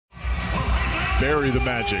bury the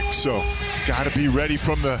Magic. So got to be ready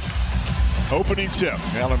from the opening tip.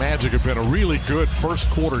 Now the Magic have been a really good first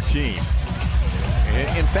quarter team.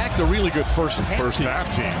 In fact, a really good first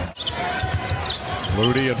half team.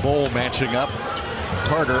 Looney and Bowl matching up.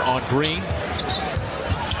 Carter on Green.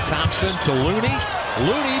 Thompson to Looney.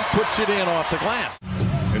 Looney puts it in off the glass.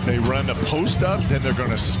 If they run a post up, then they're going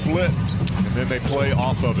to split, and then they play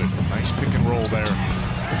off of it. Nice pick and roll there.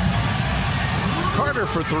 Carter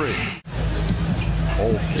for three.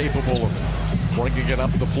 Bowl capable of bringing it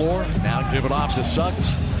up the floor. Now give it off to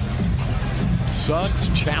Suggs. Suggs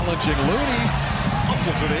challenging Looney.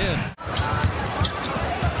 Muscles it in.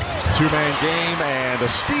 Two-man game and a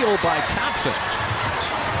steal by Thompson.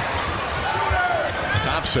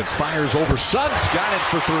 Thompson fires over Suggs. Got it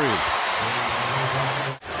for three.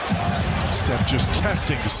 Steph just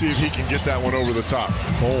testing to see if he can get that one over the top.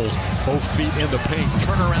 Bowl, both feet in the paint.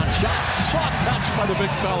 Turnaround shot. Soft touch by the big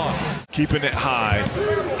fella. Keeping it high.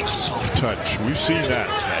 Soft touch. We've seen that.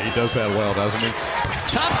 Yeah, he does that well, doesn't he?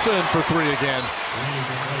 Thompson for three again.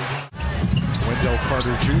 Wendell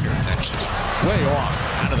Carter Jr. Way off.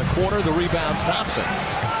 Out of the corner, the rebound, Thompson.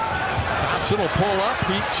 Thompson will pull up,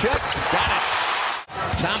 heat check, got it.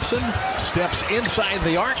 Thompson steps inside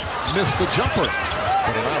the arc, missed the jumper,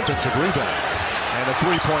 but an offensive rebound. And a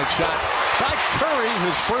three-point shot by Curry,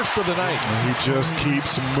 his first of the night. And he just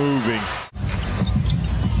keeps moving.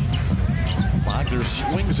 Wagner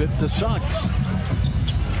swings it to Suggs.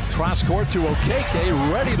 Cross court to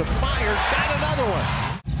Okeke, ready to fire, got another one.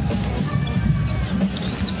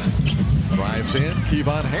 Drives in.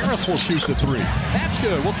 Kevon Harris will shoot the three. That's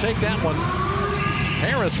good. We'll take that one.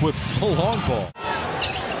 Harris with the long ball.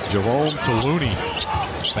 Jerome to Looney.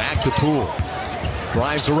 Back to Poole.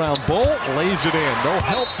 Drives around Bowl. Lays it in. No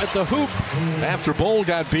help at the hoop after Bowl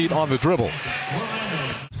got beat on the dribble.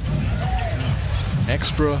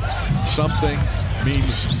 Extra something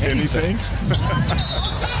means anything.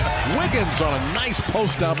 Wiggins on a nice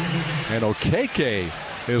post up. And Okeke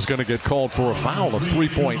is going to get called for a foul, a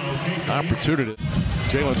three-point opportunity.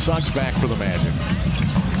 Jalen Suggs back for the Magic.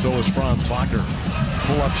 So is Franz Wagner.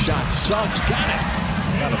 Pull-up shot. Suggs got it.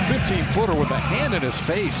 Got a 15-footer with a hand in his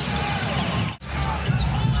face.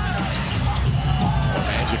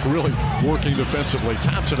 Magic really working defensively.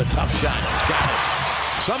 Thompson, a tough shot. Got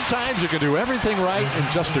it. Sometimes you can do everything right,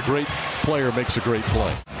 and just a great player makes a great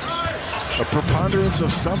play. A preponderance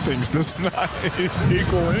of somethings does not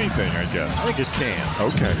equal anything, I guess. I think it can.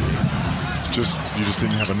 Okay. You just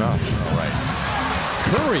didn't have enough. All right.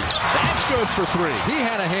 Curry, that's good for three. He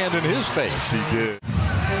had a hand in his face. He did.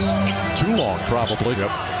 Too long, probably.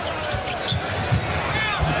 Yep.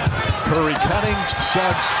 Curry cutting.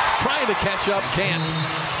 Suggs trying to catch up. Can't.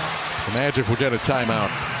 The Magic will get a timeout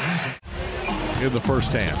in the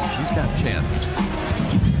first half. He's got 10.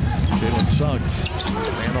 Jalen Suggs,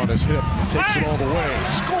 hand on his hip, takes it all the way,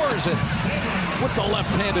 scores it with the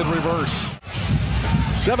left-handed reverse.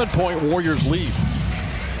 7-point Warriors lead.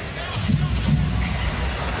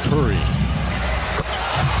 Curry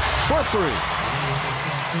for three.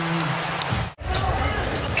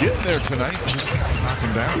 Getting there tonight, just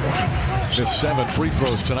knocking down one. Missed 7 free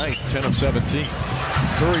throws tonight, 10 of 17.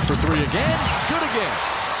 Curry for three again, good again.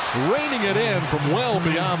 Raining it in from well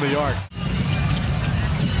beyond the arc.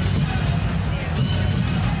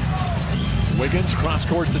 Wiggins cross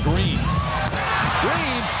court to Green.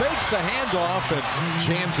 Green fakes the handoff and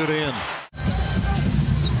jams it in.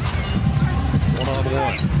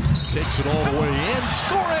 One-on-one. Takes it all the way in.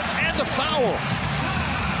 Score it and the foul.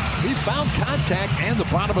 He found contact and the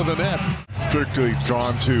bottom of the net. Strictly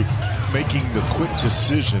drawn to making the quick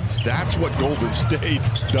decisions. That's what Golden State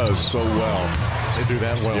does so well. They do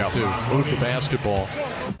that well too. Move the basketball.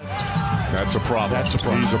 That's a problem.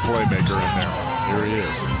 He's a playmaker in there. Here he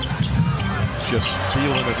is. Just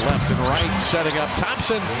feeling it left and right, setting up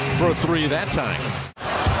Thompson for a three that time.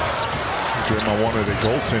 Draymond wanted a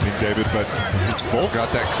goaltending, David, but Bowl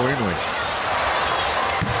got that cleanly.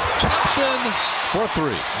 Thompson for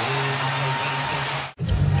three.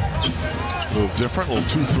 A little different, a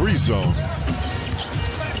little 2-3 zone.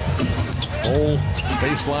 Bowl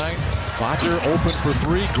baseline. Wagner open for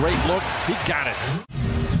three. Great look. He got it.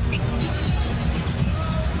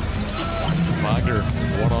 Wagner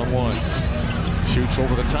one-on-one. Shoots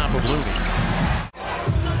over the top of Looney.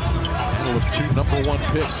 One of 2 #1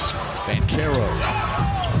 picks. Banchero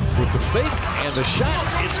with the fake and the shot.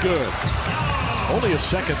 It's good. Only a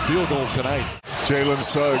second field goal tonight. Jalen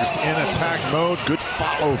Suggs in attack mode. Good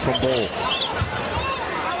follow from Bowl.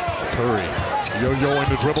 Curry yo-yoing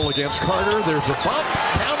the dribble against Carter. There's a bump.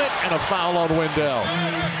 Count it and a foul on Wendell.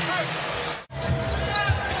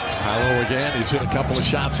 Paolo again. He's hit a couple of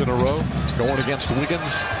shots in a row. Going against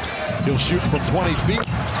Wiggins. He'll shoot from 20 feet.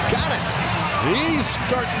 Got it. He's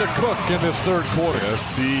starting to cook in this third quarter.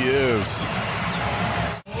 Yes, he is.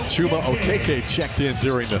 Chuma Okeke checked in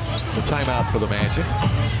during the timeout for the Magic.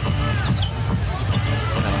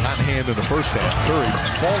 And a hot hand in the first half. Curry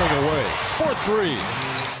falling away. 4-3.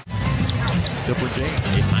 Different game.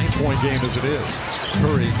 A 9-point game as it is.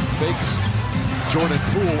 Curry fakes. Jordan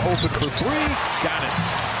Poole open for three. Got it.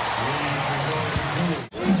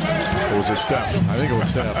 It was a step. I think it was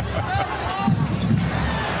step.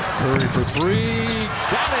 Curry for three.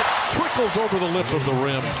 Got it. Trickles over the lip of the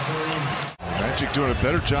rim. Magic doing a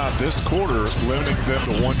better job this quarter limiting them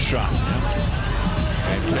to one shot.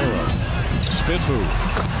 And Caro. Spin move.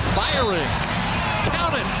 Firing.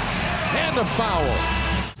 Count it. And a foul.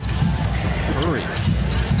 Curry.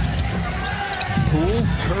 Poole.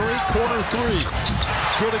 Curry. Corner three.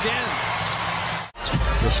 Good again.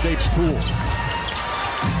 Escapes Poole.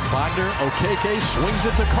 Wagner. Okeke swings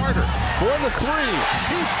it to Carter. For the three.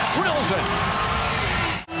 He drills it.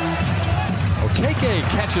 Okeke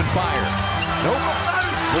catching fire. Nope.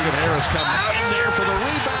 Look at Harris coming in there for the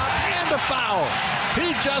rebound and the foul.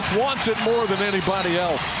 He just wants it more than anybody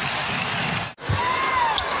else.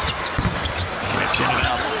 Catching it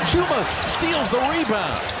out. Chuma steals the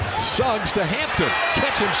rebound. Suggs to Hampton.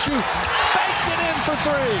 Catch and shoot. Banked it in for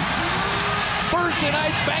three. Thursday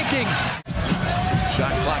night banking.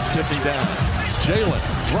 Shot clock ticking down. Jalen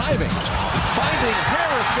driving. Finding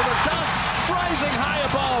Harris for the dunk. Rising high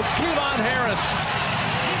above. Kevon Harris.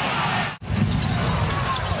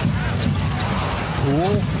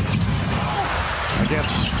 Poole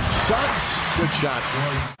against Suggs. Good shot.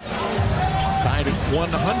 Tied at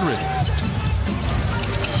 100.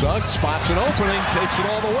 Suggs spots an opening, takes it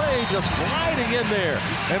all the way, just gliding in there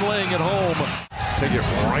and laying it home. Take it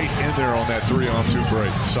right in there on that 3-on-2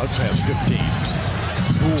 break. Suggs has 15.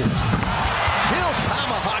 Poole. He'll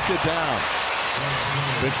tomahawk it down.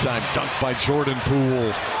 Big time dunk by Jordan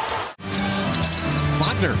Poole.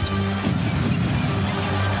 Wagner.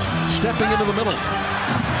 Stepping into the middle.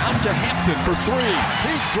 Out to Hampton for three.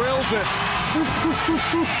 He drills it.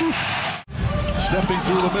 Stepping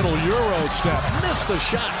through the middle. Euro step. Missed the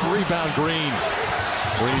shot. Rebound Green.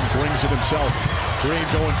 Green brings it himself. Green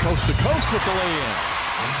going coast to coast with the lay-in.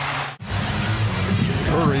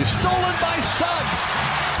 Curry stolen by Suggs.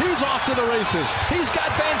 He's off to the races. He's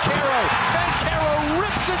got Banchero. Banchero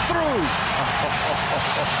rips it through.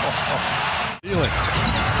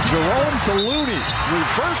 Jerome to Looney.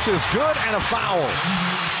 Reverse is good and a foul.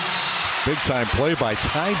 Big time play by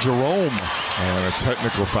Ty Jerome. And a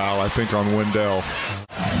technical foul, I think, on Wendell.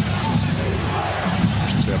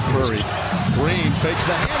 Steph Curry. Green fakes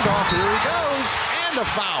the handoff. Here he goes. And a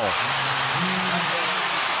foul.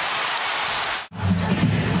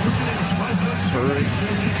 Curry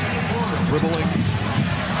dribbling,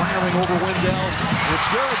 firing over Wendell. It's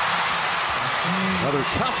good. Another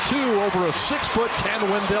tough two over a 6'10"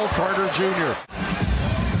 Wendell Carter Jr.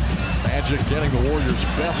 Magic getting the Warriors'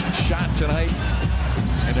 best shot tonight.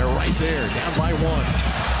 And they're right there, down by one.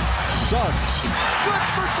 Suggs, good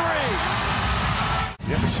for three.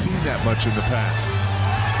 You haven't seen that much in the past.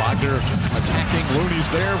 Wagner attacking, Looney's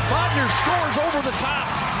there. Wagner scores over the top.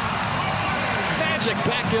 Magic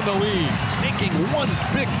back in the lead, making one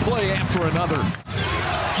big play after another.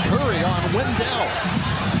 Curry on Wendell.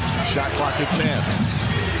 Shot clock at 10.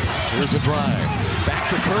 Here's a drive. Back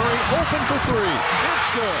to Curry, open for three. It's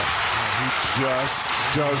good. He just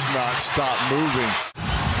does not stop moving.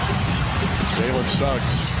 Jalen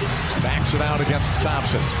Suggs backs it out against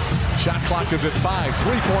Thompson. Shot clock is at 5.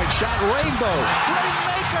 3-point shot, rainbow.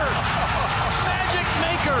 Rainmaker. Magic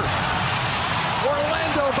maker.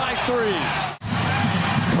 Orlando by 3.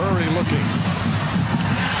 Curry looking.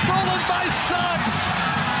 Stolen by Suggs.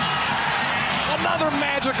 Another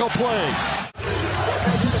magical play.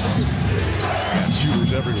 Got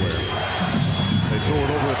shooters everywhere. They throw it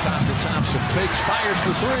over the top to Thompson. Fakes, fires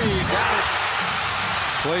for three. Got it.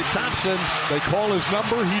 Klay Thompson. They call his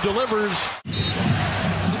number. He delivers.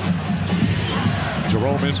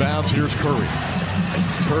 Jerome inbounds. Here's Curry.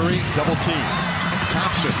 Curry, double team.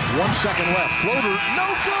 Thompson, 1 second left. Floater, no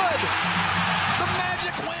good.